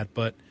over that.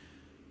 But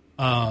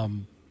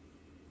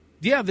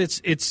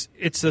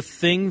it's a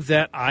thing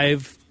that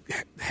I've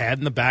had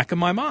in the back of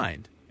my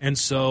mind. And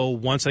so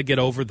once I get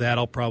over that,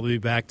 I'll probably be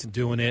back to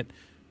doing it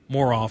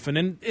more often.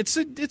 And it's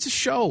a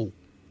show.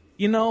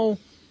 I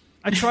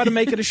try to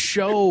make it a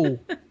show.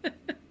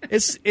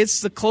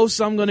 It's the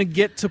closest I'm going to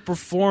get to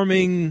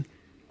performing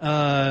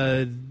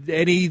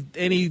anything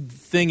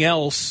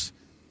else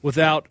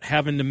without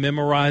having to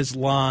memorize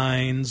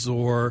lines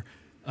or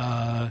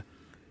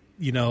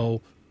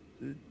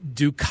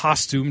do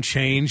costume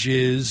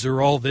changes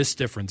or all this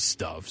different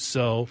stuff.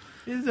 So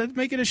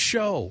make it a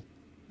show.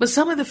 But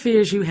some of the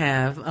fears you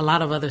have, a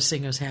lot of other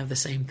singers have the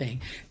same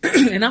thing.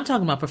 And I'm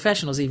talking about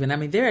professionals even. I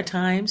mean, there are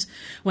times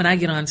when I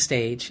get on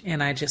stage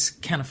and I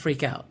just kind of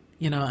freak out.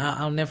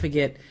 I'll never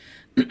forget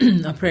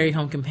a Prairie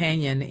Home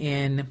Companion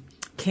in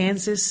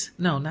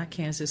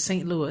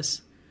St.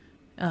 Louis.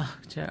 Oh,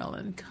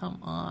 Geraldine, come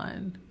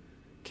on.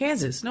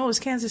 Kansas. No, it was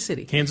Kansas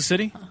City. Kansas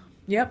City?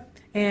 Yep.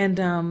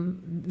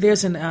 And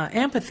there's an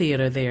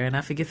amphitheater there, and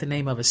I forget the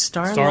name of it.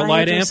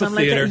 Starlight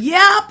Amphitheater. Like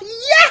yep,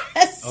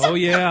 yes! Oh,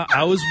 yeah.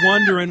 I was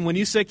wondering, when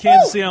you said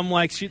Kansas City, I'm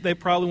like, they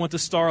probably went to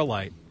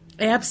Starlight.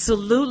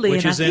 Absolutely.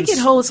 And I think it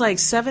holds like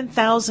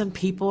 7,000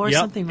 people or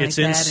something like that. It's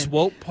in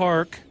Swope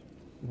Park,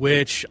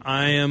 which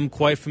I am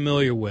quite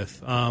familiar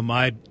with.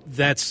 I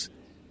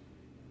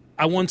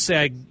won't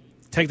say I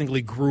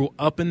technically grew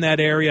up in that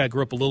area. I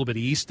grew up a little bit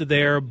east of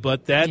there,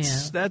 but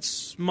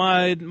that's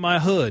my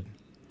hood.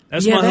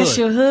 That's my hood. That's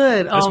your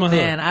hood. That's my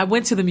man. hood. I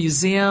went to the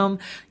museum.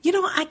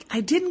 I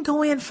didn't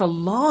go in for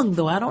long,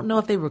 though. I don't know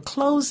if they were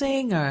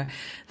closing or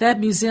that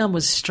museum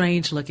was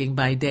strange looking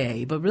by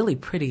day, but really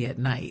pretty at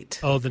night.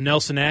 Oh, the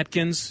Nelson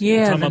Atkins? Yeah,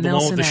 You're talking about the one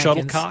with the Atkins.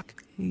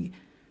 shuttlecock?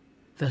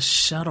 The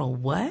shuttle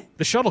what?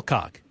 The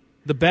shuttlecock.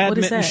 The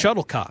badminton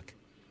shuttlecock.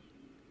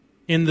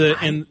 In the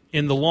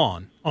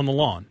lawn, on the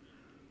lawn.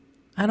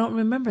 I don't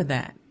remember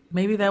that.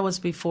 Maybe that was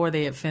before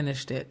they had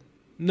finished it.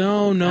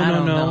 No.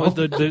 know.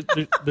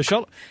 The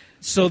shuttle.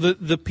 So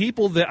the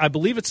people that, I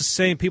believe it's the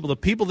same people, the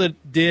people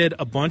that did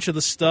a bunch of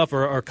the stuff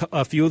or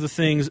a few of the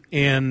things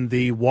in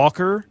the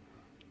Walker,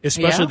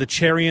 especially the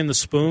cherry and the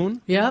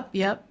spoon. Yep.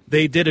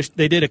 They did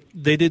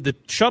the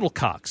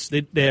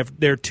shuttlecocks.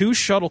 There are two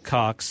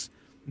shuttlecocks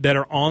that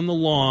are on the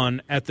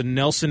lawn at the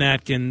Nelson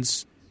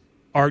Atkins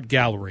Art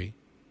Gallery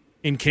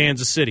in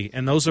Kansas City,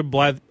 and those are,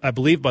 I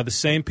believe, by the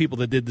same people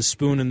that did the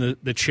spoon and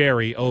the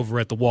cherry over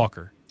at the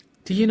Walker.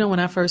 Do you know when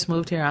I first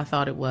moved here, I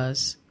thought it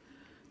was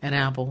an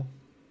apple.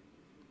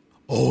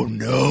 Oh,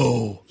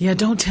 no. Yeah,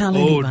 don't tell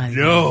anybody. Oh,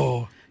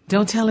 no.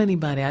 Don't tell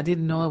anybody. I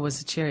didn't know it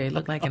was a cherry. It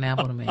looked like an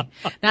apple to me.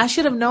 Now, I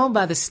should have known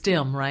by the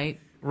stem, right?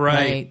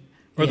 Right.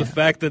 Or the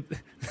fact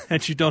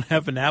that you don't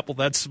have an apple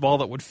that small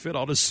that would fit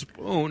on a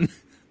spoon.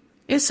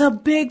 It's a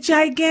big,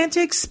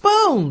 gigantic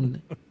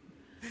spoon.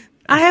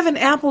 I have an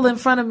apple in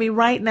front of me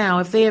right now.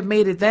 If they had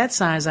made it that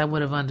size, I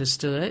would have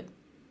understood.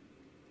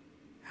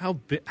 How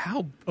big?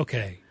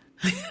 Okay.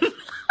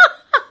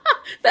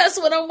 That's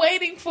what I'm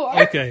waiting for.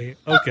 Okay.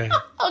 Okay,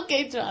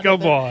 Jonathan.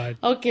 Come on.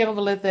 Okay, I'm going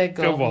to let that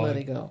go. Come on. Let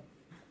it go.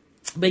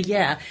 But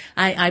yeah,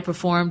 I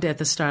performed at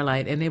the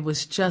Starlight, and it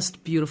was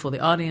just beautiful. The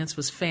audience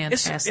was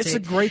fantastic. It's a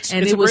great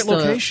And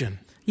location.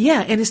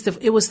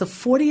 it was the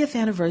 40th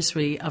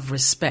anniversary of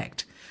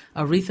Respect,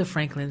 Aretha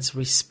Franklin's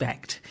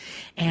Respect.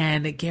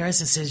 And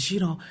Garrison says,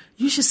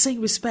 you should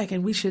sing Respect,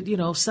 and we should,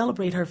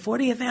 celebrate her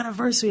 40th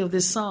anniversary of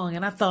this song.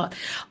 And I thought,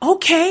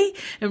 okay,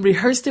 and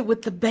rehearsed it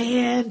with the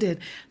band. And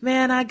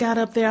man, I got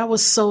up there. I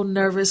was so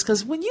nervous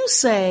because when you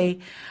say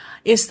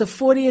it's the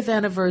 40th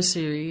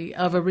anniversary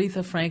of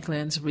Aretha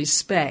Franklin's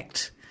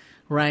Respect,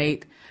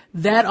 right?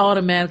 That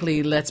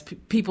automatically lets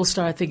people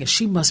start thinking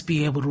she must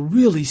be able to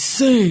really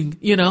sing,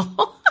 And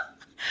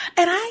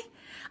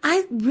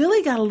I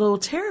really got a little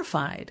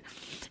terrified,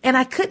 and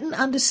I couldn't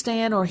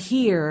understand or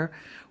hear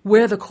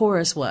where the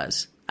chorus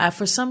was.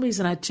 For some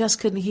reason, I just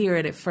couldn't hear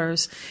it at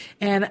first.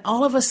 And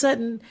all of a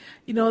sudden,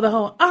 the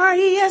whole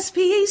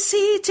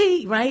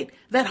RESPECT, right?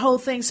 That whole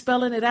thing,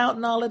 spelling it out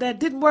and all of that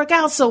didn't work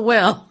out so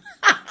well.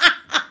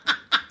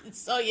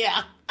 So,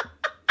 yeah.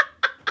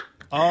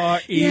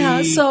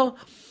 Yeah, so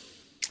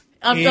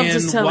I'm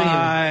just telling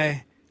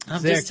you.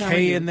 Is there a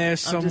K in there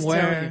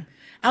somewhere?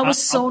 I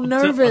was so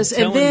nervous.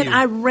 And then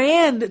I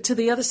ran to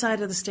the other side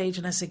of the stage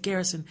and I said,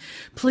 Garrison,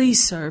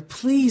 please, sir,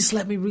 please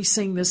let me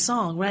re-sing this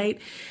song, right?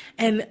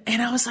 And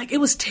I was like, it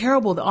was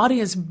terrible. The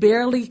audience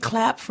barely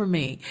clapped for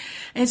me.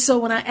 And so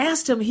when I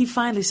asked him, he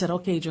finally said,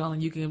 okay,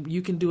 Jolene,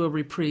 you can do a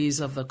reprise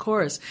of the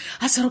chorus.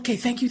 I said, okay,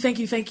 thank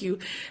you.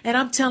 And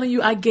I'm telling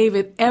you, I gave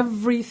it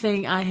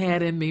everything I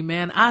had in me,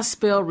 man. I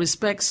spelled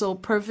respect so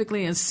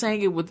perfectly and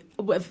sang it with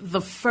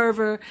the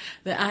fervor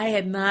that I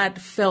had not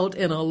felt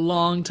in a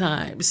long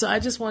time. So I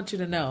just want you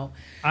to know,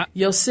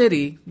 your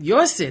city,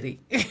 that's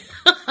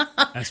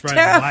right,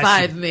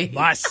 terrified me.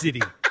 My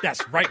city.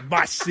 That's right,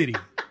 my city.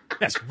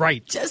 That's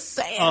right. Just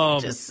say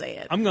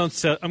it. I'm going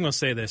to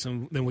say this,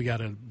 and then we got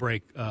to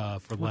break for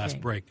the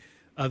last break.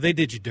 They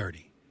did you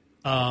dirty.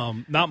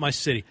 Not my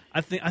city.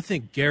 I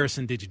think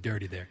Garrison did you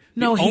dirty there.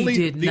 No, he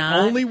did not. The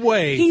only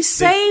way he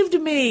saved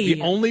me.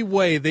 The only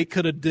way they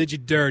could have did you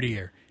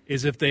dirtier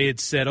is if they had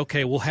said,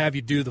 okay, we'll have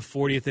you do the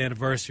 40th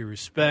anniversary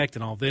Respect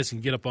and all this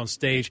and get up on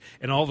stage,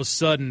 and all of a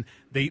sudden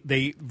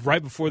they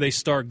right before they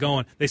start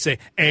going, they say,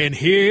 and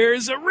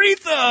here's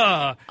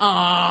Aretha.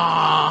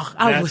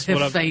 I would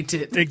have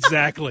fainted.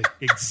 Exactly.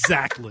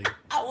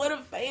 I would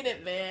have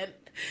fainted, man.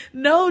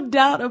 No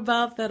doubt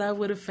about that, I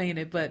would have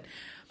fainted. But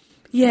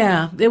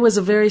yeah, it was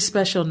a very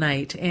special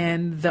night.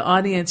 And the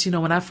audience,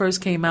 when I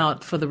first came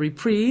out for the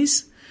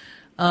reprise,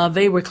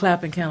 they were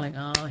clapping, kind of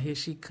like, oh, here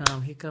she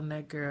come. Here come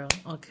that girl.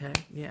 Okay.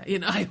 Yeah.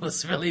 It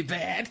was really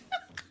bad.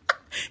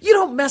 You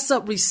don't mess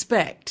up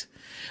Respect.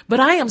 But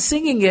I am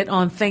singing it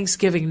on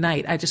Thanksgiving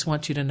night. I just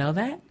want you to know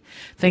that.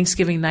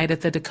 Thanksgiving night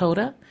at the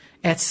Dakota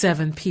at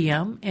 7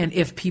 p.m. And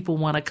if people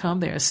want to come,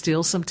 there are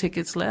still some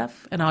tickets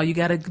left. And all you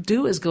got to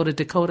do is go to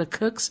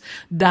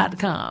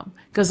DakotaCooks.com,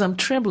 because I'm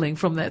trembling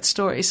from that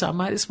story. So I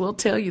might as well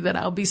tell you that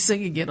I'll be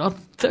singing it on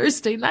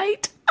Thursday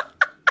night.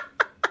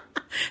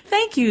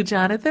 Thank you,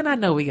 Jonathan. I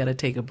know we got to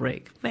take a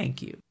break.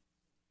 Thank you.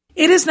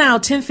 It is now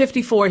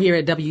 10:54 here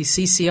at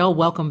WCCO.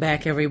 Welcome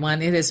back,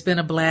 everyone. It has been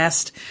a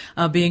blast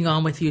being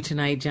on with you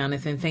tonight,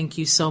 Jonathan. Thank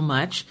you so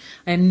much.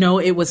 And no,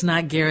 it was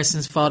not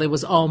Garrison's fault. It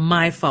was all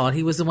my fault.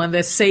 He was the one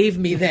that saved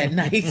me that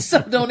night,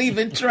 so don't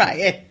even try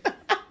it.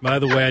 By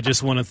the way, I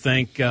just want to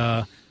thank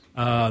the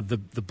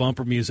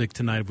bumper music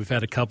tonight. We've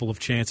had a couple of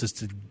chances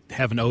to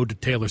have an ode to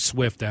Taylor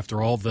Swift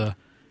after all the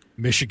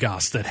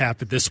Michigas that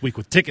happened this week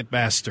with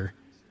Ticketmaster.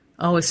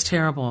 Oh, it's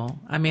terrible.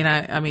 I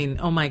mean,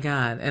 oh my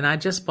God. And I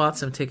just bought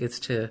some tickets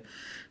to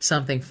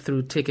something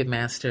through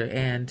Ticketmaster,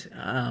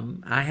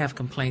 and I have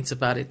complaints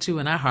about it too.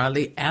 And I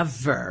hardly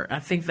ever, I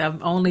think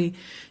I've only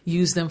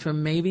used them for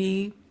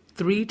maybe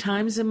 3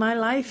 times in my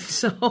life.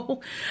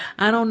 So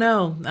I don't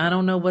know. I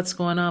don't know what's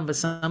going on, but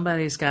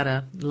somebody's got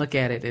to look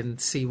at it and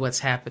see what's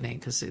happening,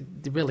 because it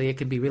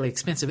can be really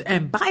expensive.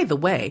 And by the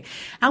way,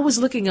 I was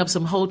looking up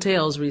some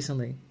hotels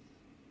recently.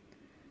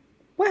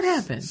 What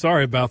happened?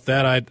 Sorry about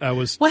that.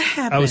 What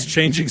happened? I was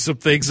changing some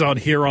things on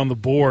here on the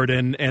board,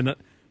 and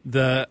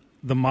the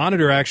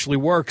monitor actually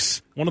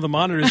works. One of the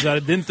monitors that I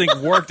didn't think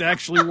worked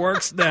actually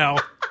works now.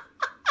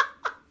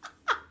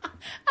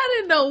 I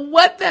didn't know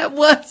what that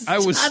was.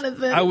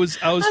 Jonathan. I was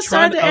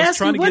trying to get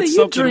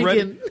something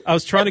ready. I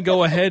was trying to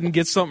go ahead and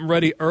get something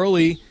ready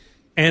early,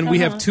 and we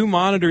have 2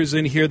 monitors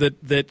in here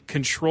that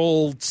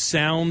control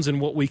sounds and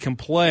what we can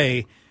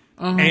play.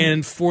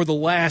 And for the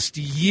last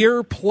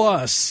year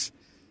plus,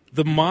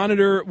 the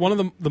monitor, one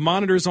of the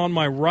monitors on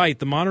my right,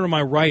 the monitor on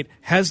my right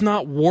has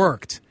not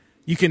worked.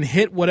 You can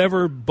hit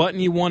whatever button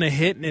you want to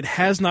hit, and it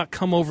has not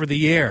come over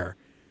the air.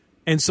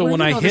 And so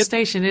when I hit, the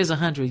station is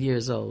 100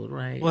 years old,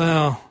 right?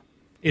 Well,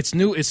 it's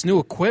new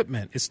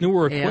equipment. It's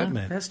newer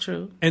equipment. Yeah, that's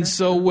true. And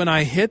so when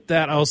I hit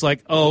that, I was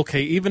like, oh,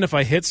 okay, even if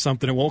I hit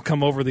something, it won't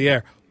come over the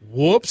air.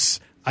 Whoops,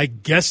 I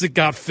guess it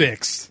got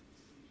fixed.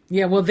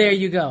 Yeah, well, there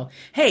you go.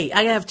 Hey,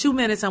 I have 2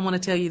 minutes. I want to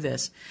tell you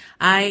this.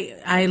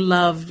 I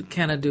love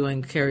kind of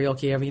doing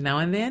karaoke every now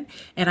and then.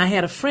 And I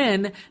had a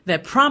friend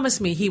that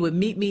promised me he would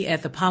meet me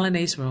at the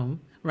Polonaise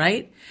Room,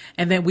 right?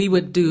 And then we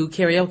would do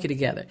karaoke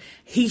together.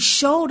 He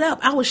showed up.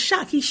 I was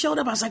shocked. He showed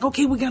up. I was like,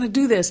 okay, we're going to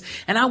do this.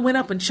 And I went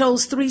up and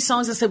chose 3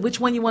 songs. I said, which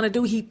one you want to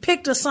do? He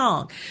picked a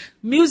song.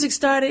 Music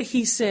started.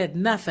 He said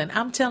nothing.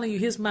 I'm telling you,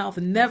 his mouth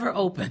never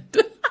opened.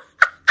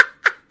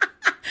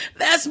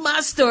 That's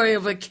my story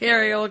of a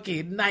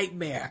karaoke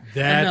nightmare.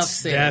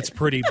 That's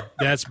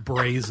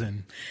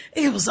brazen.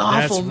 It was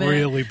awful, that's man.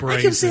 Really brazen.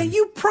 I kept saying,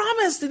 you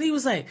promised. And he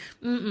was like,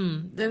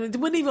 It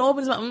wouldn't even open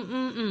his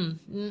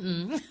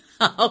mouth.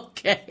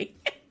 Okay.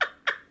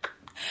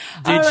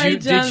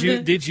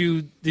 Did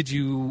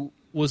you,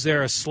 was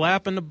there a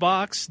slap in the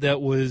box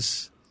that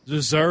was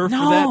reserved for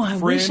that friend? No, I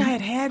wish I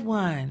had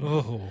one.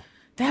 Oh.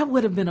 That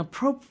would have been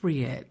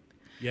appropriate.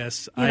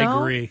 Yes, I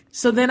agree.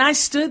 So then I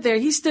stood there.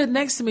 He stood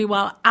next to me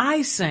while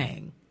I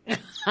sang.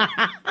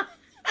 I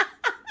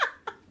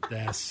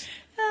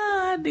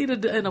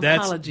needed an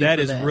apology for that. That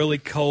is really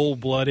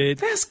cold-blooded.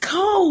 That's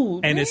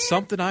cold, and man. it's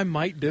something I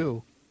might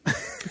do.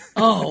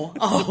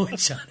 Oh,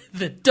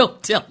 Jonathan,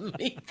 don't tell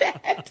me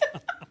that.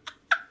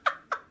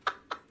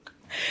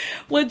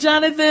 Well,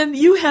 Jonathan,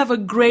 you have a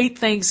great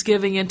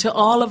Thanksgiving, and to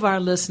all of our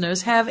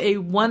listeners, have a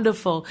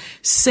wonderful,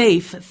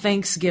 safe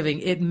Thanksgiving.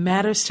 It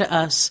matters to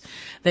us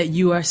that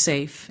you are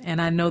safe,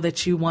 and I know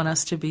that you want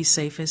us to be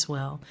safe as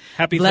well.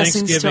 Happy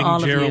Blessings Thanksgiving, to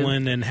all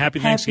Geraldine, and happy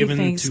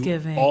Thanksgiving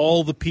to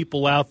all the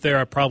people out there.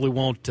 I probably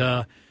won't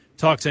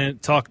talk.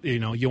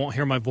 You won't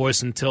hear my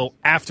voice until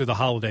after the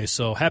holiday.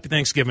 So happy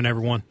Thanksgiving,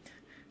 everyone.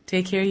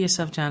 Take care of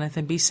yourself,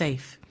 Jonathan. Be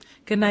safe.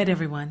 Good night,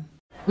 everyone.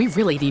 We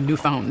really need new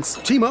phones.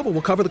 T-Mobile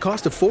will cover the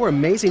cost of 4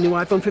 amazing new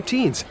iPhone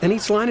 15s, and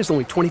each line is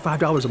only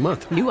 $25 a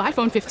month. New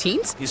iPhone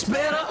 15s? It's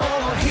better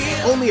over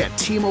here. Only at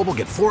T-Mobile,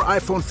 get 4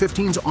 iPhone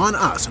 15s on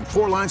us and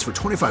 4 lines for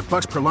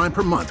 $25 per line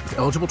per month with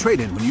eligible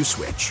trade-in when you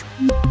switch.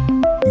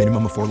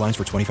 Minimum of 4 lines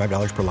for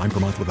 $25 per line per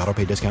month with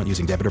autopay discount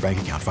using debit or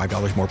bank account.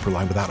 $5 more per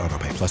line without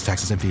autopay, plus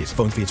taxes and fees.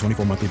 Phone fee at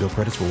 24 monthly bill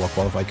credits for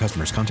well-qualified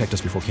customers. Contact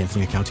us before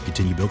canceling account to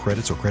continue bill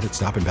credits or credit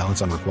stop and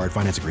balance on required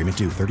finance agreement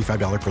due.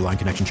 $35 per line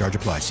connection charge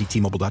applies. See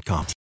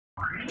T-Mobile.com.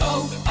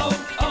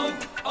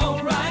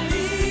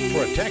 O'Reilly.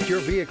 Protect your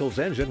vehicle's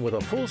engine with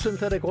a full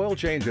synthetic oil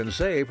change and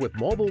save with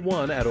Mobil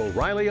 1 at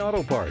O'Reilly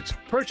Auto Parts.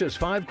 Purchase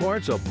 5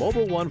 quarts of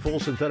Mobil 1 full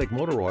synthetic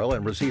motor oil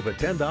and receive a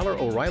 $10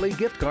 O'Reilly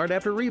gift card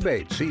after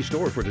rebate. See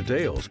store for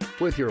details.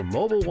 With your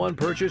Mobil 1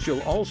 purchase,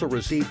 you'll also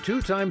receive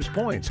 2 times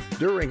points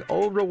during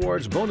O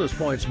Rewards Bonus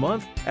Points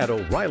Month at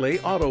O'Reilly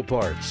Auto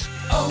Parts.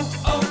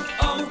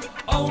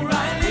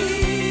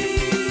 O'Reilly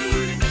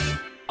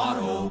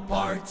Auto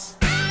Parts.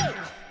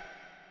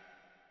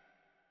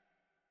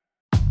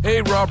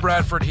 Hey, Rob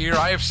Bradford here.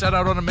 I have set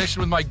out on a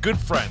mission with my good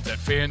friends at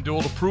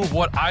FanDuel to prove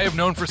what I have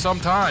known for some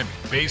time.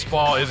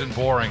 Baseball isn't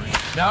boring.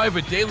 Now I have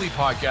a daily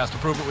podcast to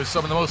prove it with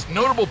some of the most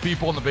notable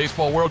people in the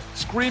baseball world,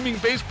 screaming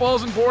baseball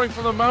isn't boring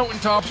from the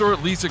mountaintops, or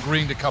at least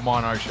agreeing to come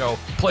on our show.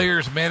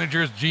 Players,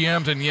 managers,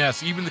 GMs, and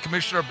yes, even the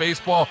commissioner of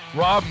baseball,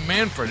 Rob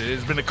Manfred. It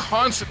has been a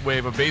constant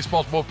wave of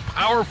baseball's most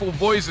powerful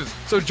voices.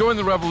 So join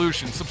the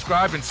revolution.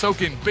 Subscribe and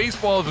soak in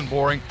Baseball Isn't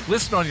Boring.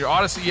 Listen on your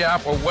Odyssey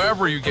app or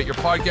wherever you get your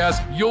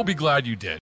podcasts. You'll be glad you did.